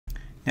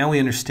Now we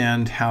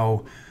understand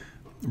how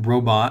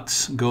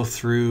robots go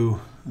through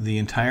the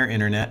entire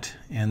internet,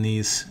 and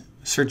these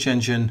search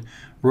engine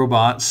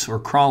robots or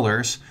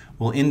crawlers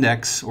will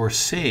index or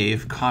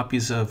save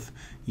copies of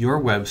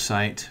your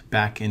website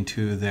back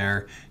into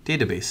their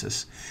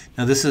databases.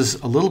 Now this is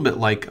a little bit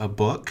like a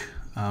book.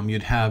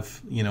 You'd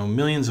have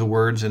millions of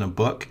words in a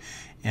book,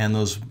 and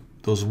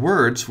those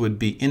words would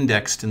be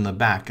indexed in the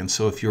back. And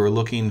so if you were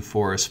looking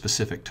for a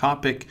specific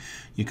topic,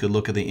 you could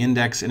look at the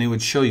index and it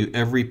would show you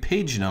every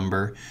page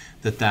number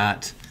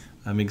that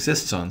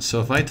exists on. So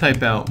if I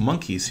type out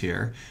monkeys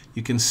here,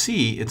 you can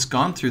see it's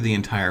gone through the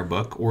entire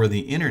book or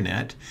the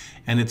internet,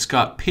 and it's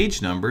got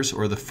page numbers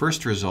or the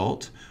first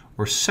result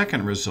or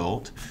second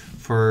result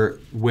for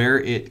where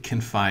it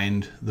can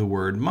find the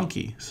word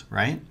monkeys,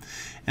 right?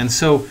 And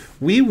so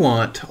we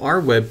want our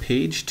web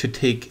page to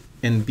take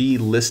and be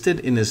listed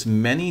in as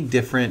many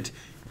different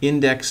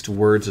indexed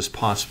words as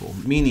possible,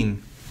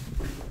 meaning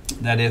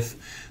that if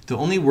the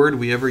only word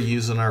we ever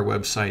use on our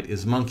website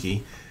is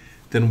monkey,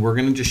 then we're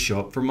going to just show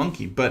up for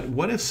monkey. But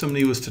what if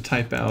somebody was to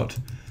type out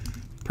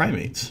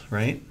primates,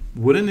 right?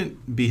 Wouldn't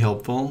it be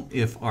helpful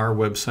if our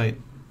website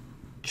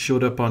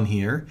showed up on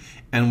here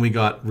and we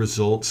got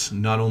results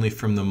not only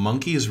from the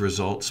monkeys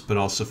results but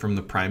also from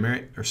the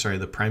primate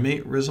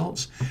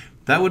results?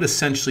 That would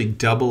essentially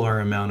double our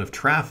amount of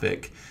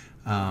traffic.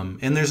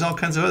 And there's all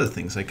kinds of other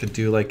things. I could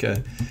do like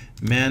a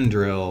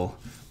mandrill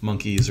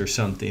monkeys or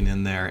something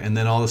in there, and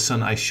then all of a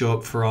sudden I show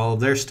up for all of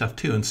their stuff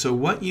too. And so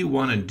what you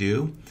want to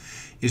do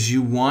is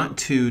you want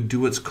to do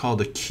what's called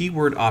a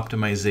keyword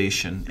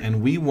optimization,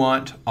 and we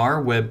want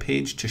our web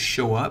page to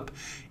show up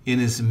in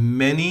as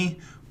many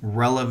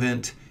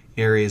relevant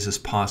areas as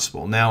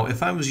possible. Now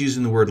if I was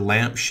using the word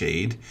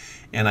lampshade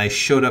and I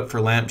showed up for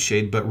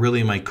lampshade but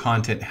really my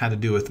content had to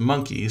do with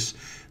monkeys,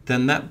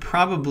 then that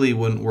probably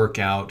wouldn't work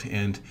out,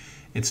 and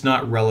it's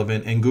not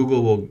relevant, and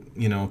Google will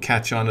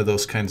catch on to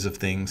those kinds of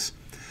things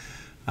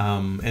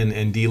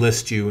and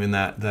delist you in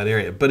that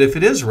area. But if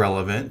it is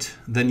relevant,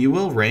 then you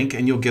will rank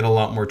and you'll get a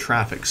lot more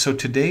traffic. So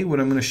today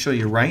what I'm going to show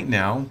you right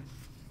now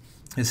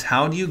is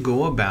how do you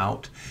go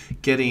about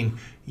getting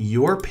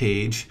your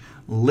page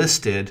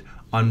listed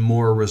on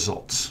more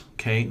results.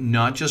 Okay,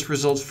 not just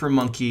results for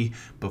monkey,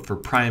 but for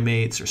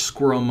primates or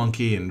squirrel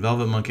monkey and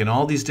velvet monkey and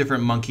all these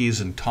different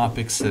monkeys and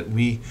topics that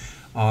we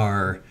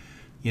are,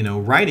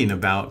 writing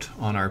about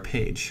on our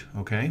page.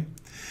 Okay,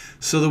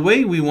 so the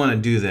way we want to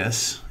do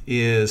this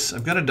is,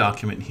 I've got a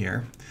document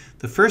here.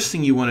 The first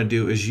thing you want to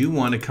do is you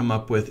want to come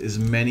up with as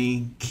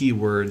many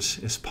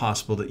keywords as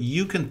possible that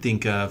you can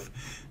think of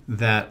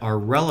that are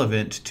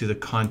relevant to the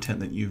content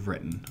that you've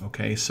written.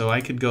 Okay, so I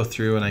could go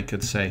through and I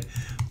could say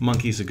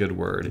monkey's a good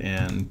word,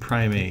 and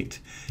primate,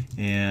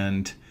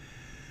 and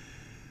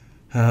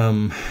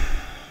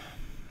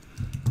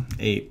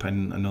ape. I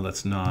know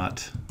that's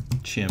not.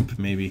 Chimp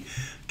maybe.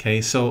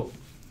 Okay, so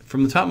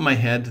from the top of my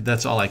head,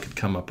 that's all I could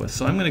come up with.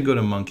 So I'm going to go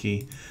to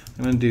monkey.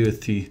 I'm going to do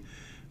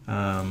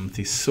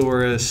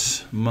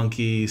thesaurus,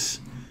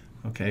 monkeys.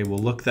 Okay, we'll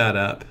look that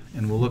up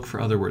and we'll look for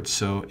other words.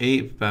 So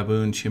ape,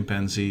 baboon,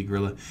 chimpanzee,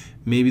 gorilla.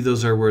 Maybe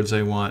those are words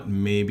I want,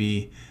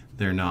 maybe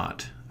they're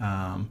not.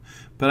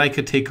 But I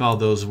could take all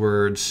those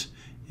words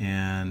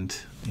and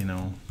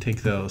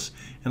take those,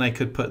 and I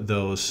could put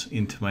those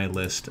into my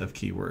list of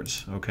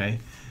keywords. Okay.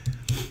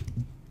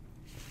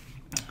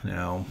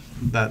 Now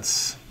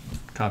that's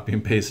copy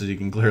and paste, as you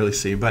can clearly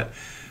see, but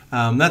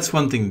that's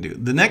one thing to do.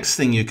 The next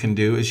thing you can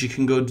do is you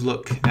can go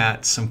look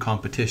at some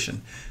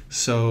competition.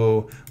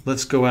 So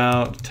let's go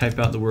out, type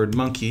out the word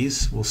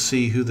monkeys. We'll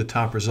see who the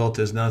top result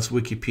is. Now it's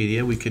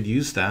Wikipedia. We could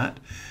use that.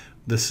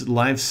 This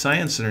live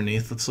science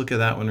underneath, let's look at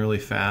that one really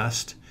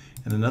fast,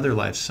 and another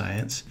live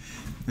science.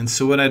 And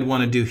so what I'd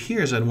want to do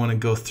here is I'd want to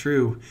go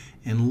through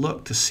and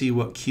look to see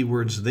what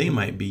keywords they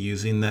might be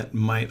using that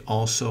might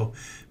also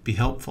be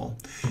helpful.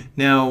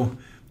 Now,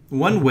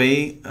 one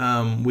way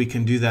we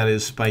can do that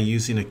is by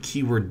using a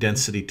keyword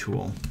density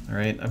tool. All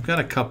right, I've got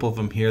a couple of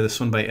them here. This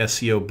one by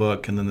SEO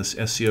Book, and then this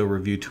SEO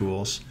Review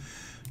Tools.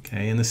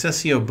 Okay, and this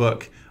SEO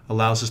Book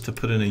allows us to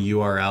put in a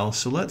URL.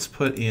 So let's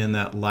put in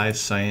that live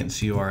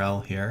science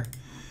URL here,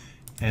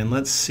 and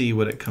let's see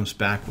what it comes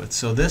back with.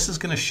 So this is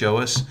going to show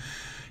us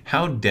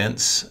how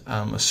dense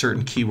a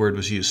certain keyword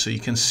was used. So you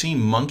can see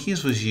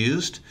monkeys was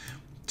used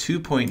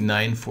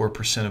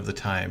 2.94% of the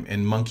time,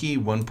 and monkey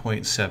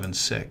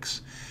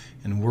 1.76%.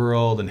 And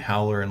world and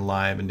howler and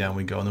live, and down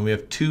we go. And then we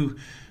have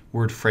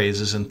 2-word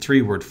phrases and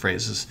 3-word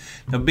phrases.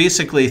 Now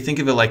basically think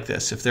of it like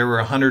this. If there were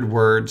 100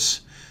 words,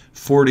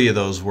 40 of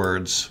those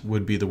words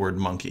would be the word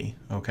monkey.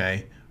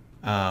 Okay,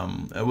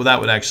 well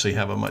that would actually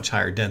have a much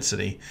higher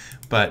density,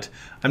 but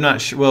I'm not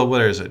sure. Well,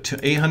 what is it?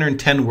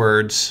 810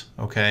 words.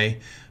 Okay,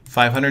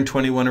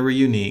 521 were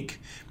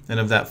unique, and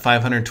of that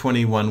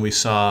 521 we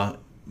saw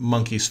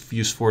monkeys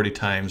used 40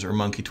 times or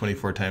monkey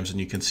 24 times, and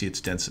you can see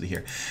its density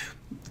here.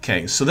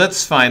 Okay, so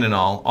that's fine and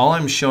all. All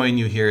I'm showing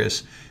you here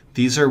is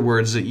these are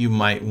words that you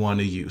might want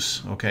to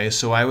use. Okay,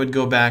 so I would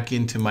go back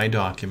into my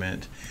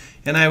document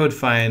and I would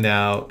write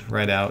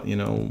out,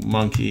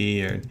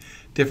 monkey or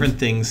different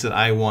things that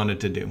I wanted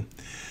to do.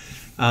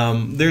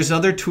 There's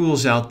other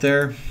tools out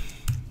there.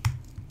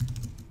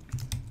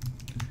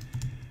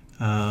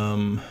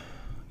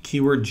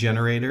 Keyword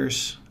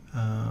generators.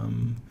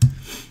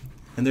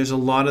 And there's a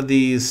lot of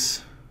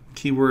these,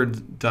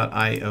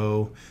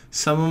 keyword.io.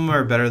 Some of them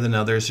are better than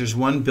others. There's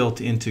one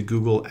built into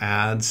Google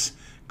Ads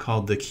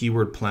called the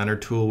Keyword Planner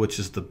tool, which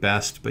is the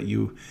best, but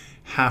you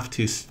have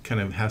to kind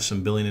of have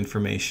some billing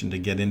information to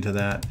get into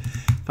that.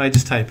 If I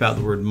just type out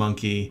the word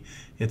monkey,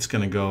 it's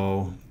going to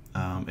go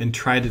and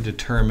try to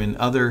determine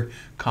other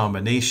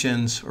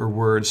combinations or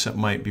words that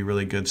might be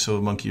really good.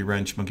 So monkey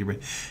wrench, monkey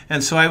wrench.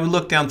 And so I would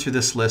look down through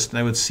this list and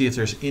I would see if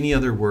there's any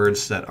other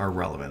words that are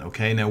relevant.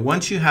 Okay, now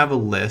once you have a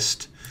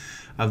list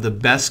of the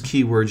best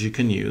keywords you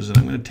can use, and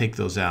I'm going to take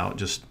those out,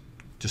 just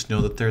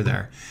know that they're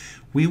there.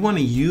 We want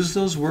to use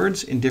those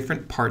words in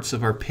different parts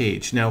of our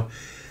page. Now,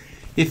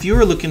 if you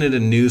were looking at a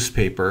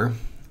newspaper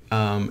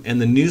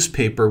and the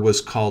newspaper was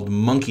called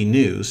Monkey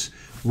News,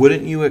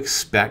 wouldn't you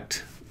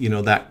expect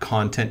that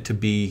content to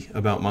be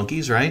about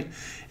monkeys, right?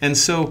 And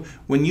so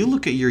when you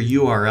look at your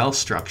URL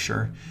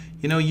structure,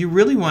 you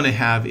really want to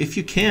have, if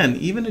you can,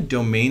 even a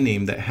domain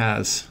name that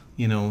has,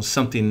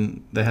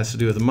 something that has to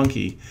do with a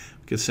monkey.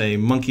 We could say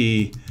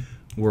monkey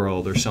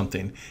world or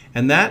something.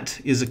 And that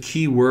is a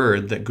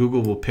keyword that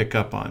Google will pick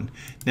up on.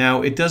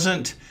 Now, it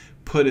doesn't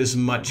put as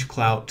much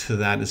clout to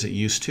that as it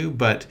used to,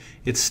 but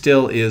it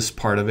still is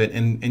part of it,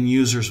 and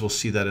users will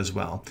see that as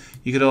well.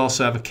 You could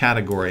also have a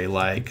category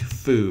like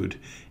food,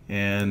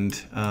 and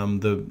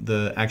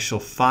the actual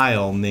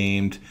file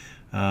named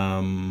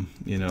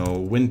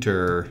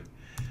winter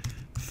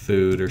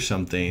food or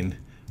something.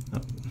 Oh,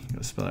 I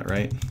gotta spell that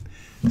right.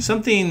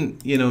 Something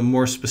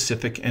more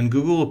specific, and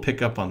Google will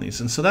pick up on these.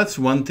 And so that's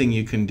one thing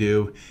you can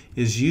do,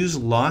 is use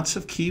lots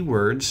of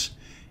keywords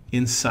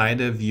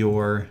inside of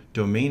your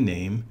domain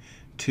name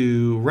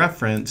to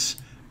reference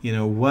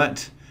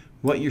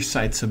what your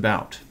site's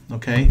about.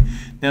 Okay,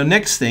 now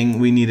next thing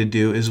we need to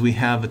do is we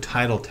have a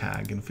title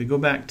tag, and if we go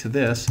back to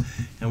this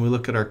and we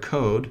look at our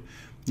code,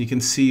 you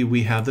can see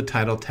we have the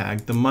title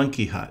tag, the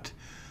monkey hut.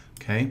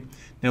 Okay,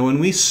 now when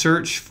we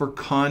search for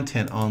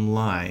content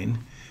online,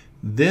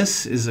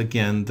 this is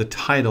again the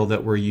title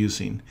that we're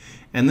using,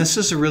 and this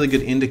is a really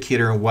good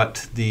indicator of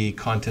what the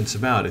content's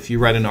about. If you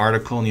write an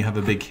article and you have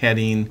a big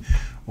heading,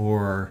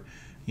 or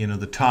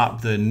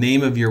the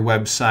name of your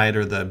website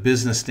or the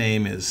business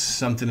name is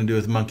something to do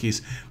with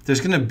monkeys, there's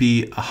going to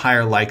be a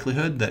higher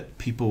likelihood that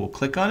people will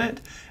click on it,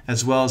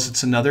 as well as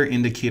it's another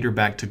indicator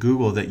back to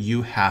Google that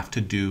you have to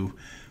do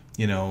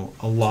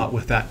a lot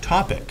with that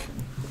topic.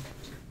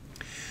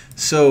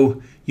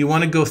 So you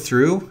want to go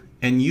through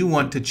and you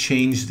want to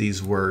change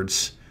these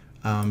words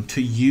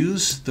to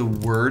use the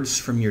words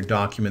from your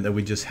document that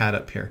we just had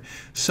up here.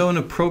 So an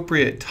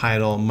appropriate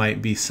title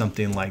might be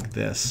something like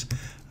this.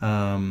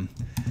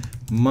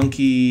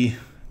 Monkey,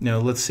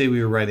 let's say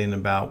we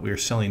were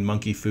selling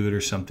monkey food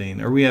or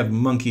something, or we have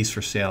monkeys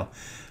for sale.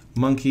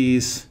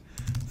 Monkeys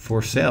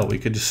for sale, we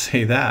could just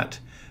say that.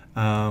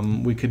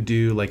 We could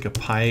do like a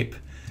pipe,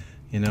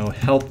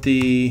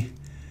 healthy,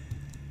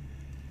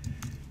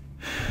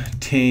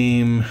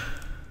 tame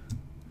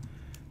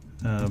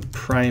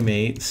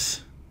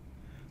primates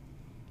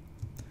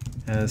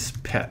as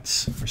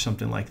pets or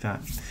something like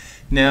that.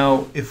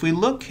 Now, if we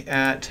look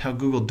at how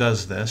Google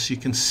does this, you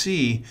can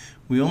see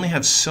we only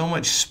have so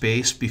much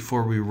space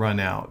before we run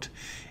out.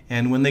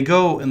 And when they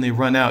go and they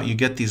run out, you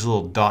get these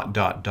little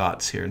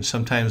dots here. And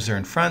sometimes they're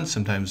in front,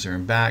 sometimes they're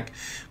in back.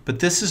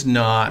 But this is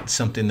not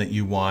something that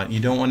you want. You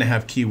don't want to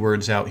have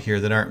keywords out here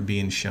that aren't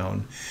being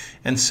shown.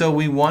 And so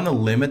we want to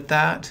limit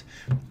that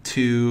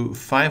to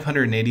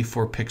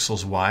 584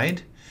 pixels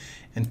wide.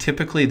 And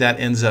typically that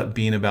ends up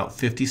being about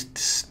 50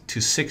 to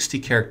 60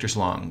 characters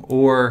long,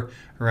 or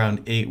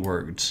around 8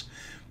 words.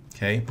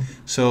 Okay,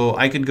 so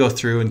I could go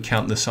through and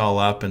count this all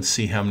up and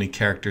see how many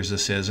characters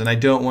this is, and I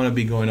don't want to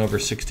be going over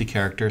 60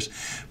 characters,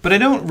 but I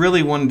don't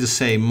really want to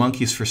say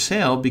monkeys for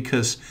sale,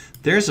 because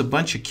there's a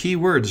bunch of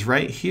keywords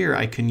right here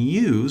I can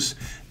use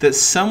that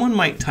someone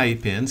might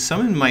type in.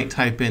 Someone might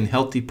type in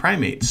healthy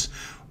primates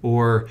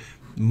or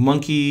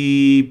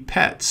monkey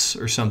pets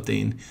or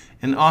something,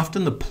 and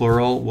often the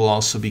plural will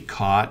also be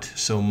caught,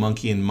 so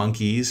monkey and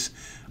monkeys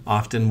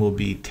often will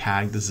be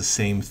tagged as the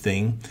same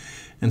thing.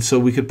 And so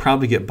we could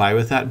probably get by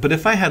with that. But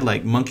if I had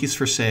like monkeys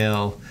for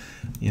sale,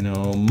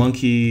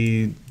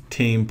 monkey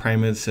tame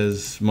primates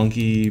as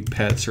monkey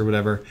pets or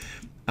whatever,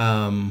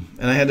 and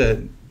I had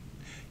to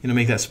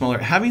make that smaller,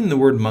 having the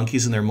word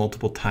monkeys in there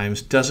multiple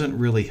times doesn't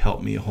really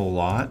help me a whole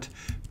lot,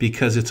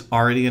 because it's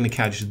already going to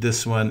catch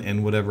this one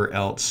and whatever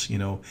else,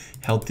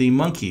 healthy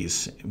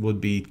monkeys would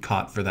be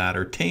caught for that,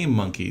 or tame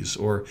monkeys,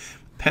 or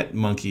pet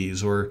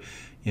monkeys, or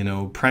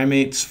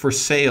primates for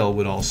sale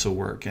would also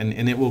work,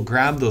 and it will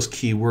grab those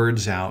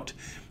keywords out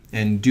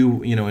and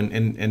do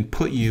and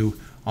put you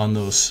on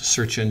those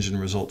search engine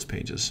results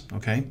pages.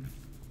 Okay,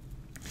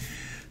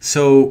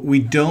 so we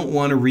don't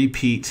want to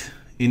repeat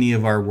any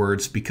of our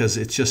words, because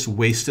it's just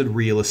wasted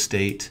real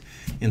estate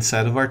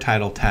inside of our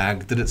title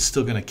tag that it's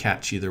still going to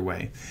catch either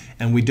way.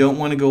 And we don't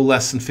want to go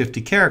less than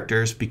 50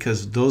 characters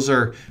because those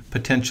are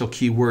potential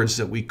keywords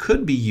that we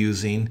could be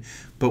using,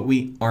 but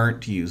we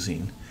aren't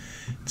using.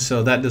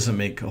 So that doesn't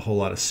make a whole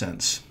lot of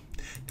sense.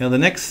 Now the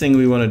next thing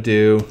we want to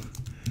do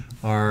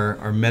are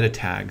our meta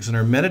tags. And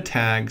our meta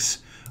tags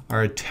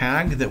are a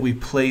tag that we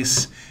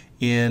place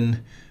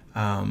in,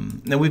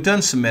 now we've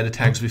done some meta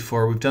tags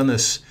before. We've done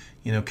this,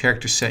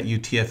 character set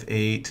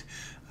UTF-8.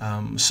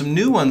 Some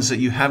new ones that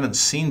you haven't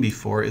seen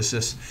before is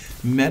this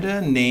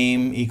meta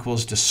name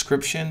equals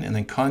description and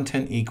then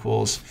content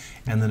equals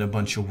and then a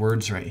bunch of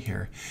words right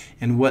here.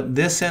 And what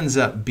this ends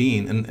up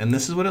being, and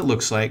this is what it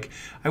looks like.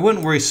 I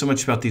wouldn't worry so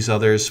much about these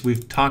others.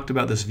 We've talked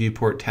about this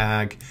viewport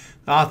tag.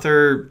 The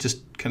author,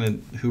 just kind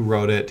of who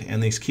wrote it,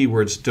 and these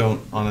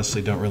keywords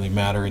honestly don't really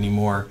matter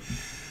anymore.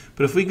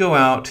 But if we go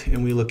out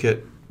and we look at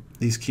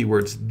these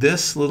keywords,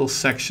 this little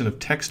section of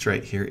text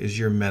right here is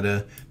your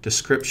meta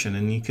description.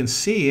 And you can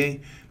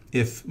see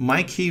if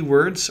my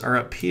keywords are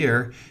up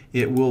here,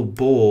 it will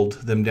bold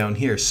them down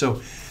here.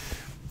 So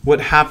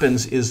what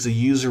happens is the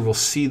user will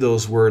see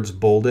those words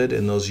bolded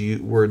and those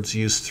words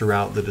used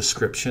throughout the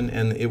description,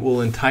 and it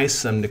will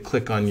entice them to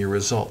click on your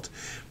result.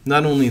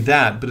 Not only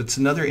that, but it's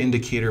another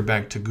indicator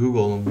back to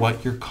Google of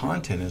what your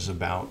content is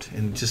about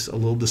and just a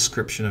little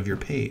description of your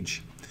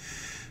page.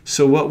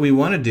 So what we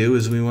want to do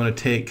is we want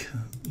to take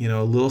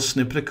a little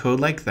snippet of code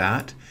like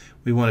that.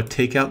 We want to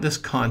take out this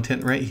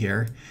content right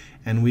here,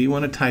 and we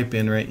want to type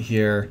in right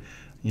here,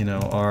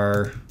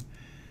 our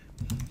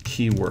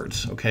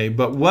keywords. Okay,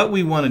 but what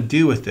we want to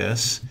do with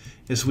this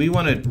is we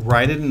want to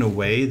write it in a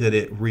way that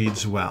it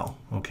reads well,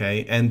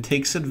 okay, and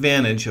takes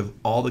advantage of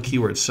all the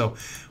keywords. So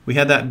we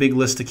had that big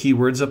list of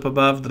keywords up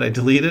above that I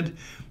deleted.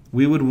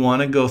 We would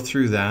want to go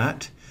through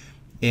that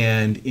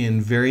and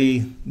in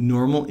very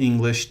normal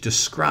English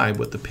describe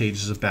what the page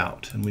is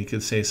about. And we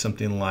could say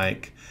something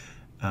like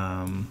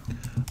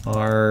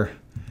our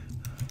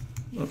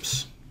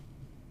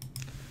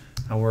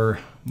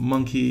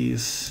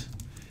monkeys,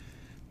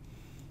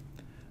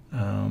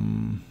 or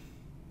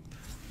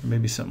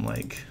maybe something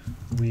like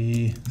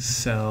we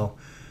sell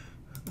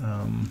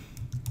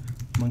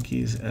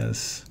monkeys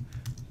as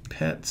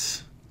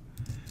pets.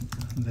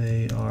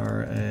 They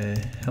are a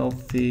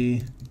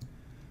healthy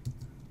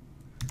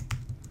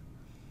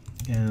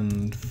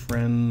and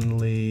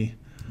friendly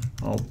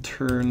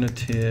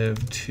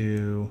alternative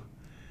to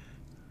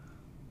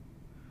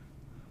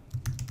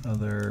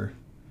other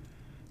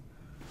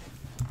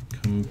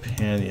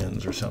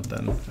companions or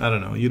something. I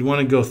don't know. You'd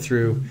want to go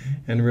through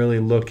and really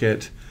look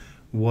at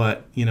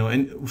what,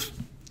 and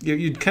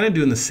you're kind of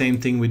doing the same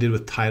thing we did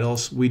with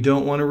titles. We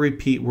don't want to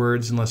repeat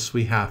words unless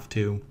we have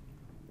to.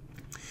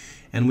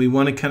 And we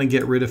want to kind of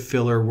get rid of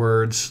filler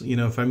words.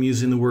 If I'm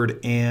using the word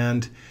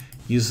and,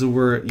 use the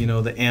word,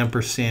 the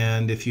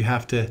ampersand. If you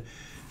have to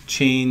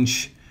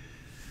change,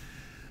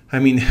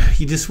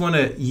 you just want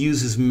to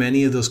use as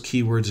many of those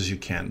keywords as you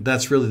can.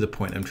 That's really the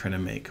point I'm trying to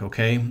make,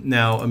 okay?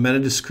 Now, a meta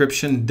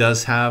description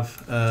does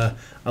have a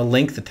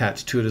length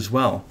attached to it as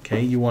well,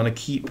 okay? You want to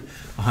keep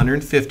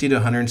 150 to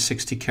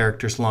 160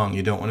 characters long.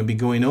 You don't want to be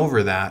going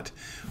over that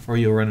or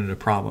you'll run into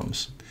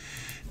problems.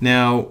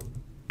 Now,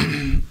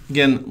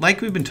 again,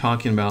 like we've been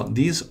talking about,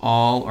 these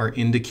all are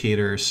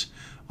indicators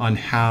on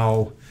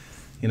how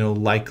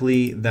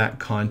likely that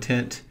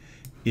content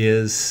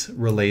is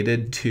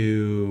related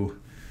to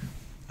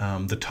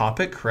the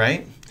topic,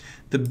 right?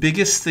 The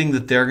biggest thing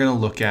that they're going to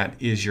look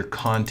at is your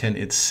content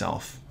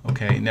itself.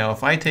 Okay, now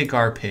if I take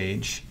our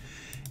page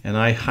and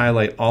I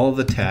highlight all of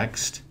the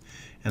text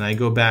and I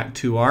go back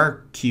to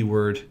our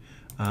keyword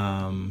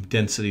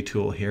density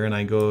tool here and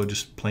I go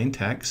just plain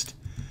text,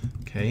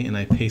 okay, and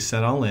I paste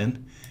that all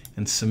in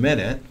and submit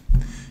it,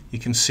 you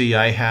can see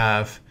I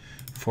have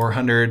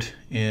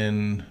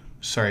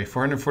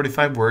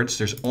 445 words.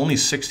 There's only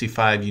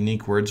 65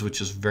 unique words,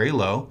 which is very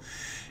low.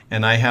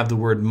 And I have the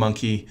word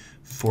monkey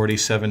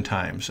 47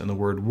 times and the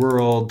word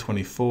world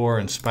 24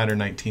 and spider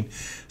 19.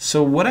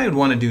 So what I would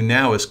want to do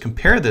now is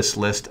compare this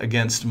list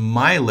against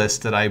my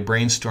list that I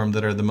brainstormed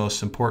that are the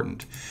most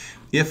important.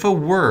 If a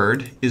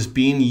word is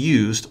being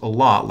used a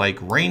lot, like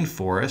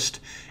rainforest,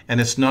 and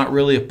it's not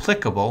really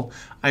applicable,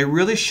 I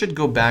really should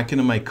go back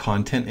into my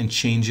content and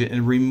change it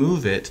and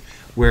remove it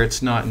where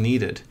it's not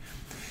needed.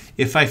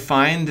 If I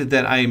find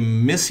that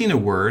I'm missing a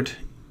word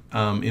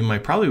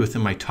probably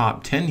within my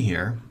top 10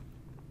 here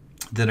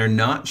that are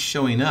not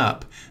showing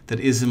up, that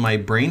is in my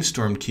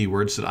brainstorm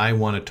keywords that I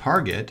want to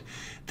target,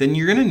 then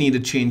you're going to need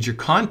to change your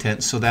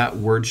content so that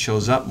word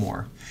shows up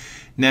more.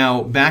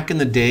 Now, back in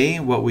the day,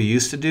 what we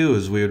used to do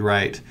is we would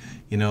write,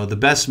 the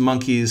best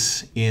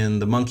monkeys in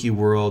the monkey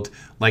world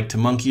like to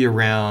monkey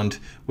around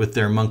with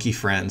their monkey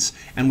friends.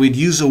 And we'd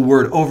use a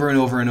word over and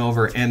over and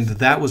over, and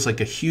that was like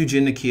a huge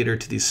indicator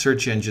to these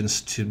search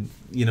engines to,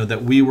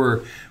 that we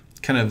were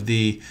kind of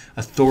the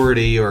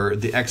authority or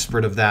the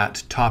expert of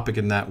that topic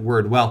in that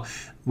word. Well,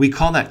 we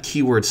call that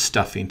keyword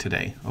stuffing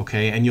today,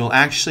 okay? And you'll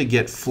actually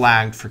get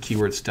flagged for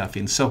keyword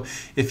stuffing. So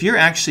if you're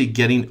actually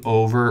getting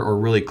over or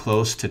really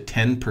close to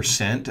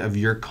 10% of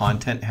your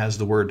content has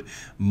the word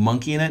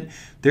monkey in it,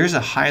 there's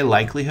a high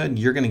likelihood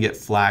you're going to get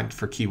flagged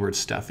for keyword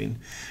stuffing.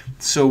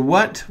 So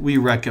what we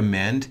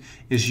recommend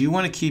is you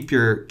want to keep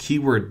your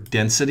keyword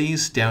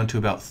densities down to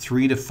about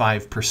 3 to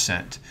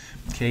 5%.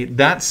 Okay,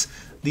 that's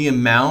the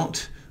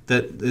amount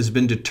that has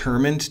been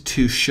determined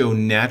to show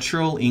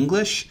natural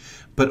English,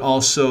 but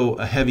also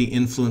a heavy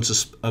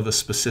influence of a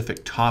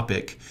specific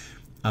topic,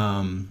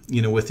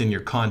 within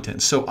your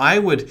content. So I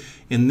would,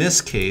 in this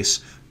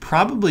case,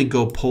 probably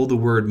go pull the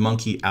word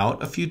monkey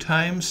out a few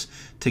times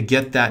to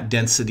get that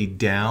density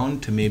down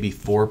to maybe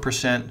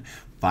 4%,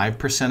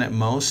 5% at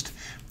most.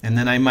 And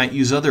then I might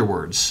use other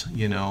words,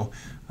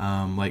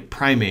 like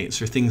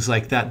primates or things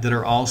like that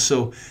are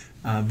also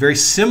very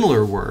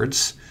similar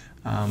words,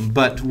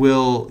 but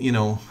will,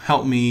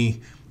 help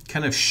me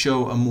kind of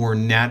show a more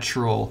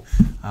natural,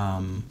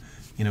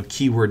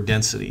 keyword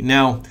density.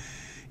 Now,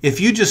 if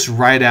you just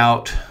write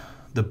out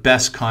the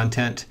best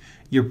content,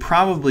 you're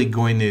probably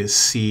going to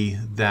see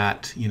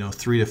that,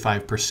 3 to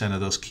 5%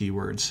 of those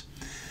keywords.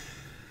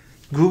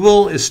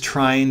 Google is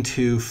trying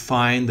to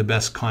find the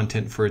best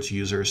content for its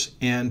users,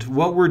 and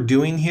what we're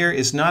doing here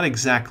is not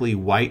exactly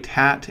white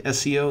hat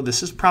SEO.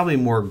 This is probably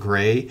more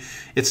gray.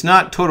 It's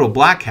not total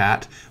black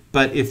hat,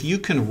 but if you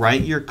can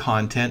write your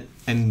content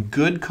and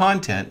good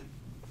content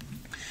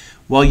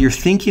while you're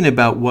thinking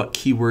about what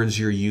keywords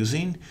you're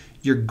using,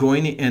 you're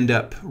going to end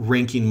up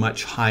ranking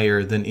much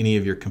higher than any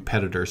of your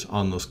competitors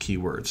on those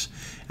keywords.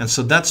 And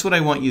so that's what I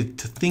want you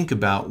to think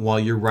about while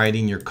you're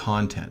writing your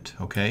content,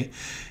 okay?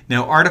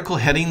 Now, article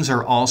headings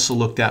are also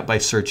looked at by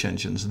search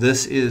engines.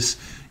 This is,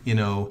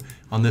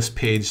 on this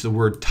page, the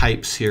word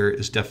types here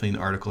is definitely an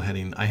article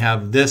heading. I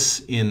have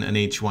this in an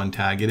H1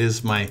 tag. It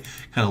is my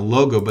kind of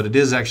logo, but it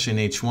is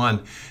actually an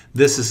H1.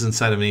 This is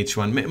inside of an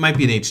H1. It might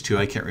be an H2,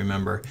 I can't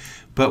remember.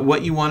 But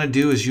what you want to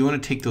do is you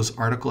want to take those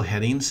article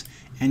headings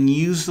and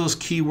use those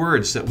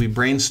keywords that we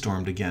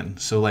brainstormed again.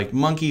 So like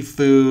monkey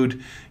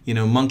food,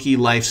 monkey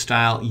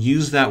lifestyle,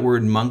 use that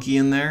word monkey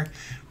in there,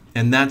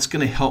 and that's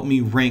going to help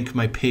me rank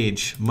my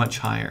page much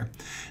higher.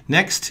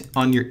 Next,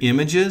 on your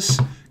images,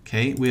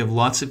 okay, we have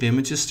lots of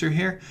images through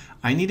here.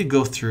 I need to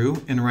go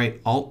through and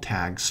write alt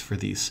tags for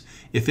these.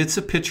 If it's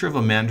a picture of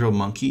a mandrill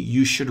monkey,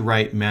 you should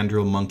write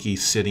mandrill monkey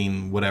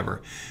sitting,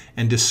 whatever,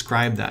 and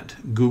describe that.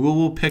 Google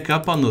will pick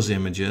up on those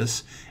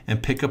images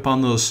and pick up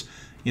on those,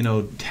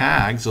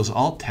 tags, those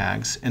alt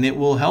tags, and it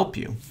will help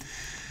you.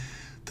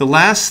 The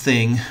last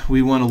thing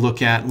we want to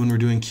look at when we're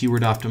doing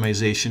keyword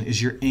optimization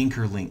is your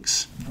anchor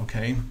links,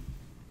 okay?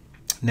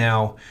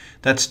 Now,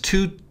 that's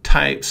two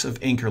types of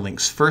anchor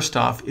links. First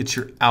off, it's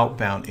your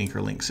outbound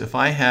anchor links. If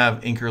I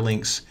have anchor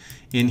links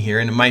in here,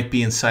 and it might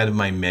be inside of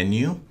my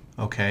menu,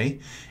 okay?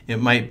 It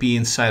might be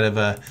inside of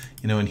a,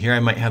 in here I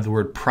might have the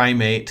word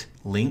primate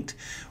linked.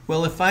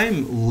 Well, if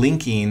I'm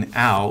linking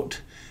out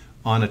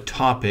on a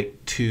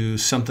topic to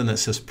something that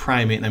says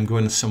primate and I'm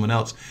going to someone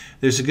else,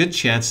 there's a good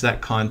chance that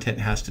content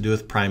has to do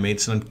with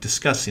primates and I'm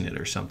discussing it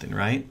or something,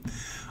 right?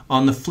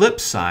 On the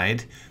flip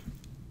side,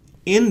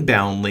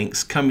 inbound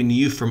links coming to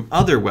you from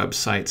other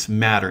websites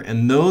matter,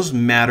 and those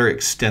matter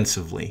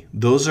extensively.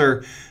 Those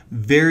are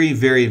very,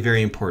 very,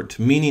 very important.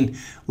 Meaning,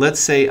 let's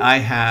say I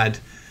had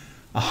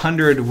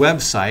 100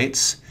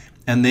 websites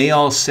and they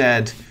all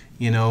said,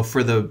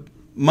 for the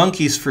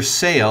monkeys for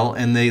sale,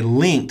 and they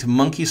linked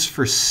monkeys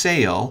for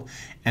sale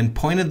and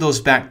pointed those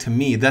back to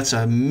me. That's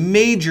a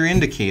major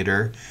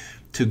indicator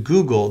to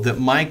Google that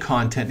my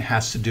content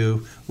has to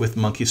do with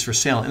monkeys for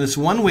sale. And it's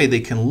one way they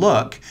can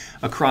look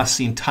across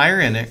the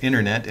entire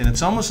internet, and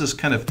it's almost this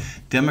kind of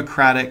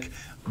democratic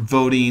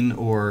voting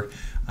or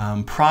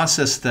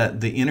process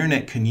that the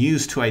internet can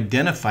use to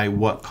identify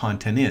what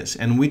content is.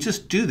 And we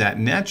just do that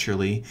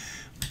naturally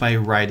by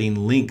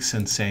writing links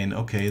and saying,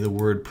 okay, the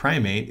word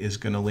primate is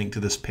going to link to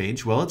this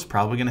page. Well, it's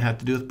probably going to have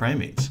to do with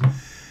primates.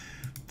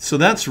 So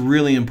that's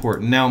really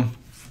important. Now,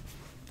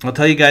 I'll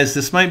tell you guys,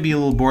 this might be a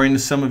little boring to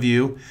some of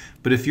you,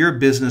 but if you're a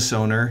business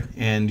owner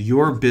and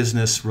your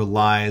business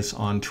relies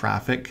on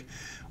traffic,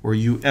 or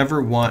you ever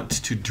want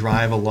to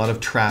drive a lot of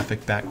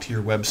traffic back to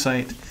your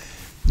website,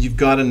 you've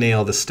got to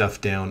nail this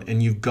stuff down,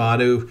 and you've got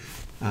to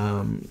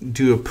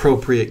do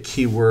appropriate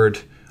keyword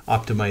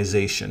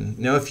optimization.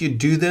 Now, if you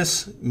do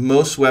this,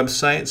 most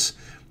websites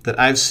that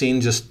I've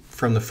seen just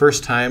from the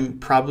first time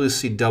probably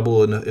see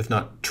double, if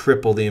not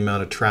triple, the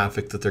amount of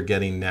traffic that they're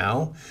getting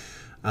now,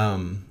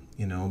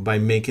 by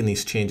making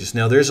these changes.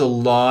 Now, there's a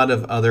lot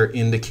of other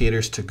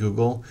indicators to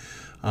Google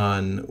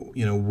on,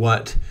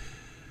 what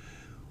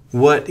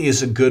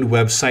is a good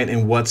website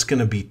and what's going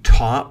to be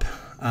top,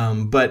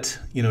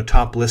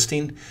 top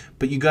listing.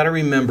 But you got to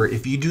remember,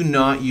 if you do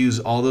not use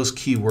all those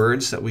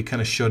keywords that we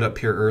kind of showed up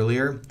here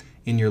earlier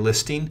in your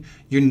listing,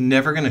 you're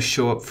never going to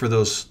show up for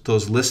those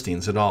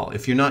listings at all.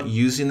 If you're not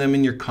using them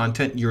in your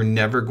content, you're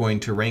never going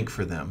to rank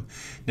for them.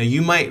 Now,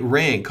 you might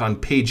rank on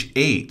page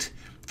 8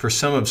 for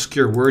some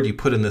obscure word you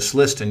put in this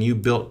list and you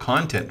built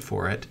content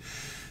for it,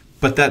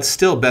 but that's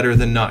still better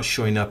than not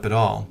showing up at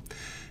all.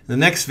 In the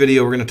next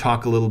video, we're going to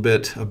talk a little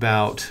bit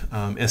about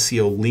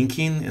SEO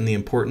linking and the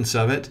importance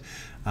of it.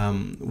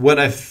 What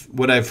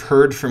I've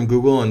heard from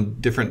Google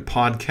and different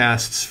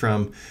podcasts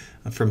from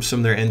some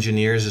of their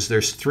engineers is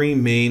there's three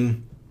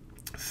main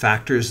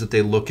factors that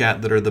they look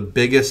at that are the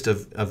biggest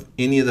of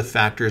any of the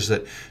factors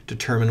that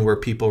determine where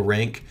people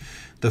rank.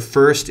 The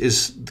first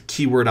is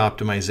keyword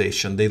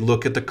optimization. They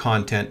look at the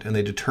content and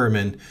they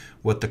determine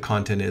what the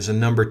content is. And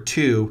number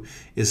two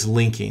is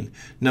linking.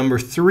 Number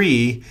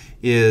three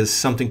is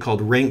something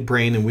called rank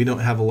brain, and we don't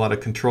have a lot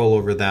of control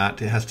over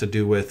that. It has to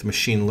do with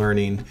machine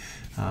learning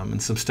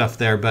and some stuff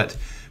there, but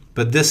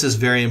this is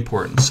very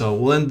important. So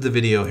we'll end the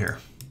video here.